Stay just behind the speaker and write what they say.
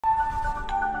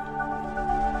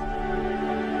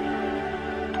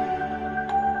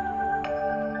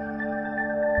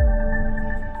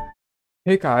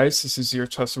Hey guys, this is your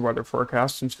trusted weather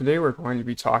forecast, and today we're going to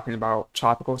be talking about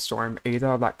Tropical Storm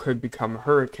Eta that could become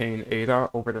Hurricane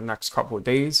Eta over the next couple of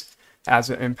days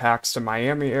as it impacts the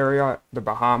Miami area, the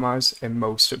Bahamas, and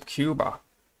most of Cuba.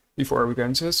 Before we get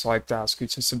into this, I'd like to ask you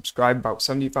to subscribe. About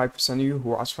 75% of you who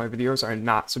watch my videos are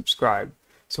not subscribed.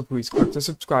 So please click the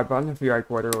subscribe button if you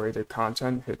like weather-related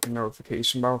content, hit the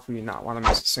notification bell if you do not want to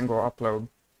miss a single upload.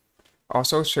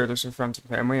 Also, share this with friends and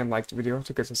family and like the video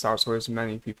to get this out to as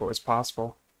many people as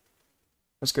possible.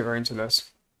 Let's get right into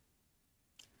this.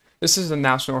 This is the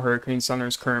National Hurricane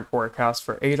Center's current forecast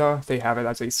for Eta. They have it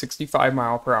as a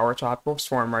 65-mile-per-hour tropical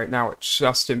storm right now. It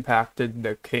just impacted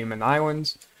the Cayman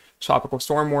Islands. Tropical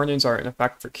storm warnings are in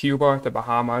effect for Cuba, the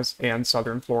Bahamas, and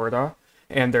southern Florida.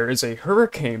 And there is a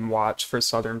hurricane watch for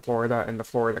southern Florida and the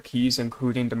Florida Keys,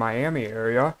 including the Miami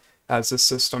area, as the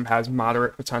system has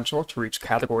moderate potential to reach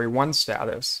Category 1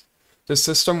 status. The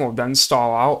system will then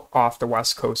stall out off the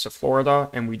west coast of Florida,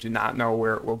 and we do not know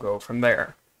where it will go from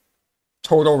there.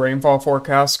 Total rainfall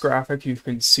forecast graphic you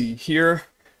can see here,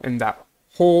 and that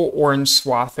whole orange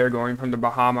swath there going from the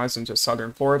Bahamas into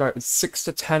southern Florida is 6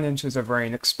 to 10 inches of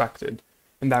rain expected.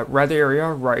 And that red area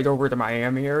right over the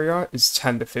Miami area is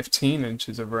 10 to 15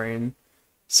 inches of rain.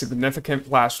 Significant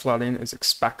flash flooding is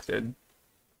expected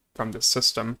from the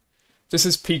system. This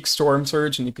is peak storm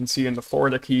surge, and you can see in the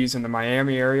Florida Keys and the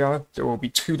Miami area, there will be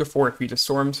 2 to 4 feet of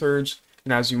storm surge.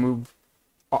 And as you move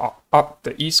up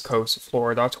the east coast of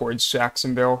Florida towards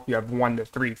Jacksonville, you have 1 to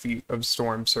 3 feet of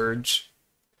storm surge.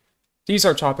 These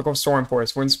are tropical storm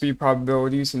force wind speed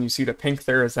probabilities, and you see the pink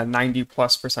there is a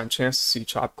 90+% chance to see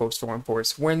tropical storm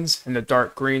force winds, and the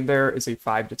dark green there is a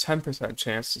 5 to 10%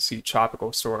 chance to see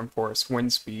tropical storm force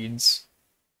wind speeds.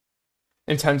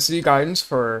 Intensity guidance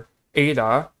for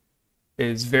Eta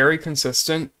is very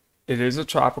consistent. It is a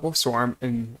tropical storm,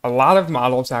 and a lot of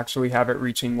models actually have it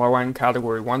reaching low-end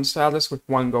Category 1 status, with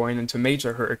one going into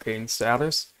major hurricane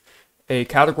status. A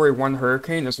Category 1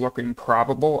 hurricane is looking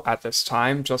probable at this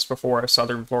time, just before a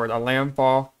southern Florida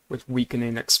landfall, with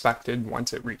weakening expected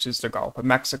once it reaches the Gulf of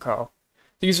Mexico.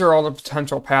 These are all the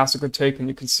potential paths it could take, and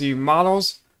you can see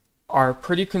models are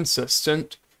pretty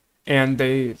consistent, and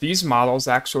these models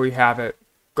actually have it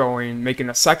making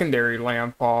a secondary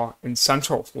landfall in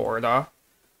central Florida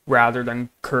rather than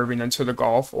curving into the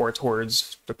Gulf or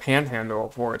towards the panhandle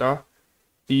of Florida.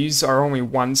 These are only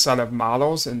one set of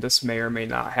models, and this may or may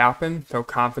not happen, though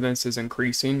confidence is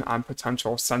increasing on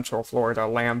potential central Florida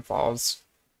landfalls.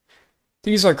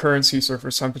 These are current sea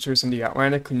surface temperatures in the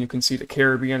Atlantic, and you can see the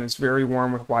Caribbean is very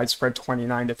warm with widespread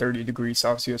 29 to 30 degrees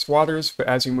Celsius waters, but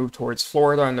as you move towards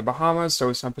Florida and the Bahamas,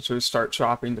 those temperatures start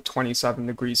dropping to 27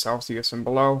 degrees Celsius and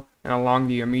below, and along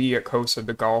the immediate coast of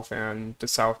the Gulf and the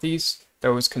southeast,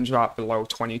 those can drop below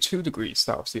 22 degrees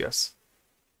Celsius.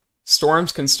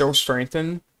 Storms can still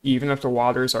strengthen, even if the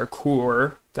waters are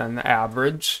cooler than the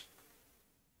average,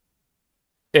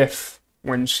 if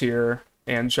wind shear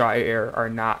and dry air are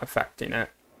not affecting it.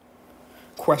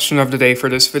 Question of the day for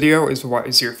this video is, what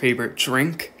is your favorite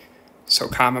drink? So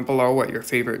comment below what your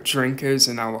favorite drink is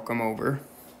and I'll look them over.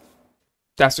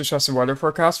 That's the trusted weather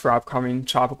forecast for upcoming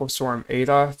Tropical Storm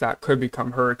Eta that could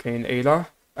become Hurricane Eta.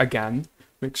 Again,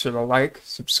 make sure to like,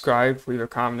 subscribe, leave a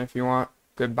comment if you want.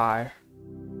 Goodbye.